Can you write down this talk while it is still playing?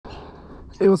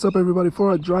Hey, what's up everybody?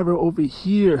 For a driver over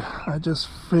here, I just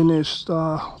finished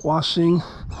washing.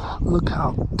 Look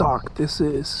how dark this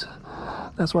is.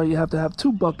 That's why you have to have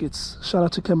two buckets. Shout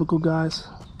out to chemical guys,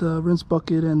 the rinse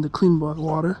bucket and the clean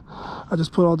water. I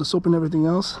just put all the soap and everything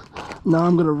else. Now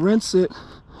I'm gonna rinse it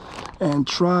and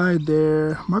try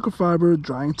their microfiber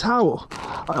drying towel.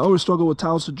 I always struggle with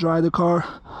towels to dry the car,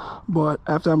 but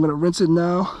after I'm gonna rinse it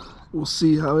now, we'll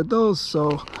see how it goes.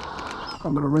 So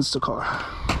I'm gonna rinse the car.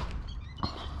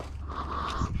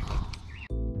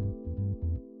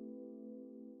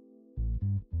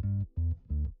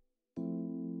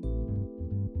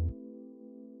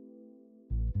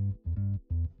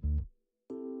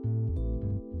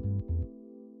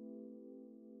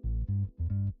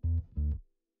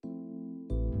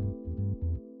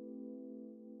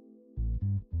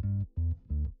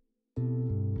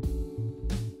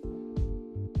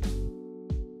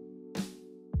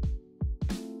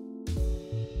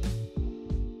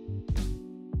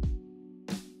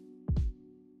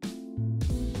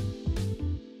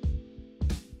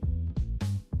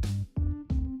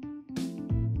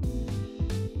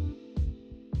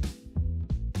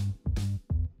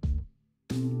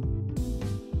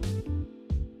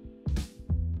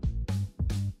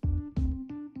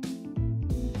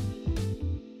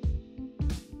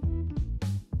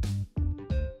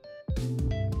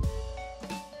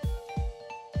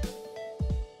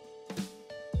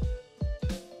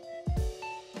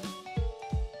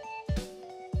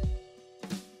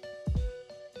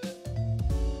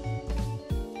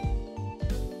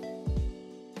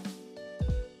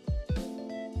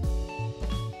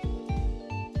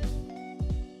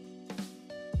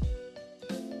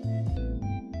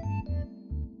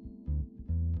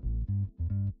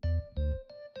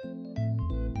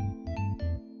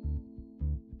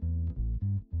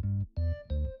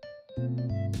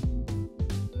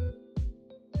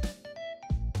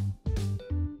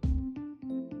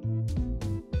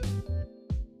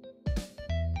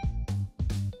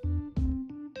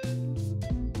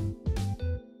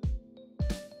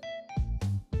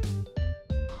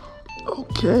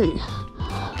 Okay,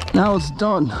 now it's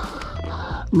done.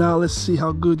 Now let's see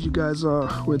how good you guys are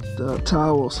with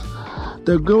towels.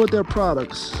 They're good with their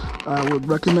products. I would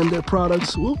recommend their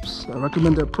products. Whoops, I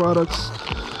recommend their products.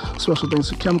 Special thanks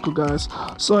to chemical guys.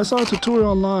 So I saw a tutorial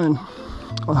online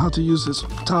on how to use this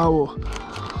towel.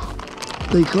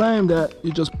 They claim that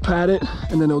you just pat it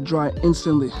and then it'll dry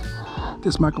instantly.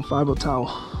 This microfiber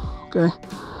towel, okay?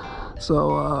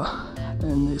 So,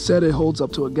 and they said it holds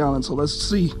up to a gallon. So let's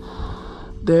see.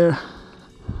 There,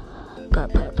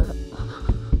 pat, pat, pat.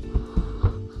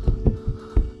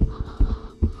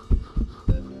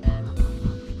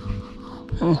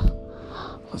 Okay,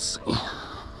 let's see.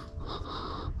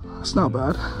 It's not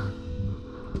bad.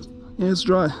 Yeah, it's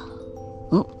dry.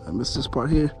 Oh, I missed this part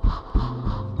here.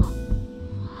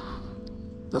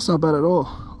 That's not bad at all.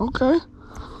 Okay.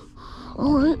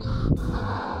 All right.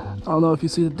 I don't know if you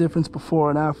see the difference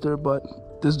before and after, but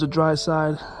this is the dry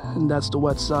side and that's the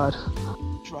wet side.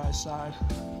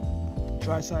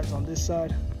 Dry side's on this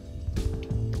side,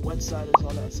 the wet side is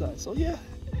on that side. So yeah,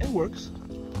 it works.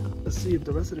 Let's see if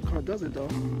the rest of the car does it though.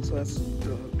 So that's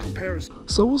the comparison.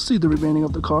 So we'll see the remaining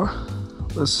of the car.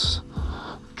 Let's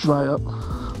dry up.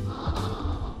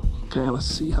 Okay, let's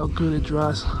see how good it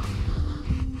dries.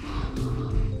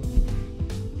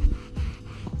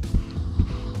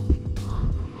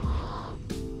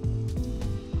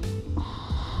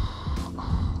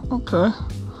 Okay.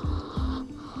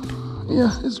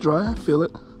 Yeah, it's dry, I feel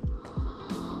it.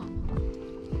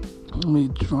 Let me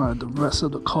dry the rest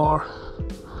of the car.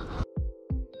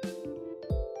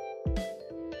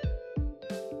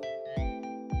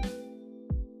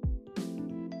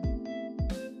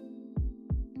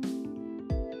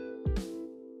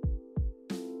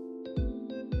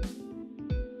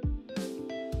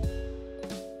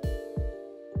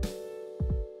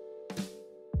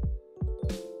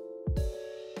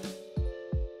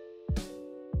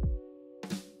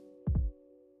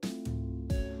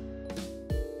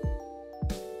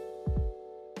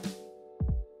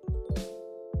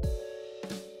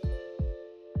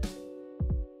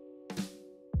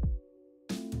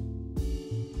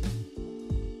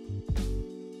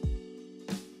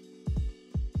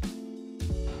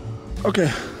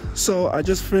 Okay, so I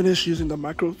just finished using the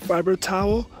microfiber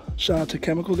towel. Shout out to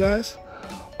chemical guys.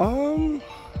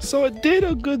 So it did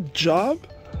a good job.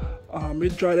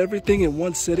 It dried everything in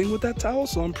one sitting with that towel,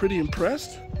 so I'm pretty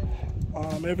impressed.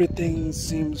 Everything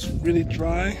seems really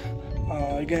dry.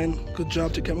 Again, good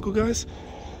job to chemical guys.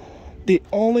 The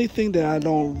only thing that I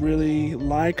don't really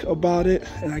like about it,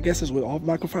 and I guess it's with all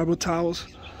microfiber towels,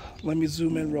 let me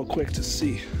zoom in real quick to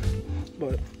see.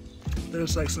 but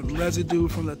there's like some residue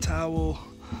from the towel.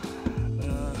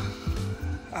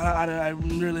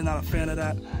 I'm really not a fan of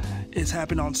that. It's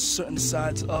happening on certain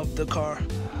sides of the car.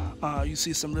 You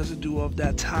see some residue of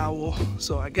that towel.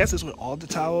 So I guess it's with all the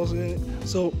towels in it.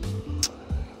 So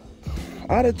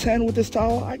out of 10 with this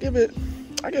towel, I give it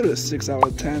a 6 out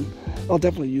of 10. I'll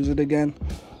definitely use it again.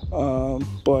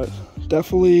 But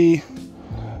definitely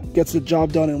gets the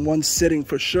job done in one sitting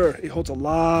for sure. It holds a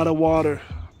lot of water.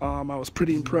 I was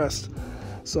pretty impressed.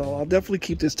 So I'll definitely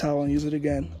keep this towel and use it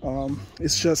again.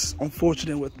 It's just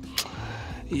unfortunate with,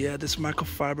 yeah, this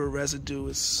microfiber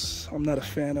residue I'm not a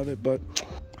fan of it, but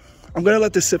I'm gonna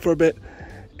let this sit for a bit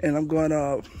and I'm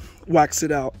gonna wax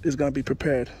it out. It's gonna be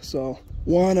prepared. So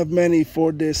one of many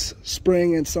for this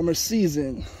spring and summer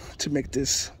season to make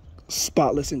this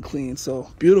spotless and clean. So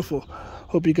beautiful.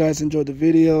 Hope you guys enjoyed the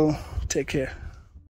video. Take care.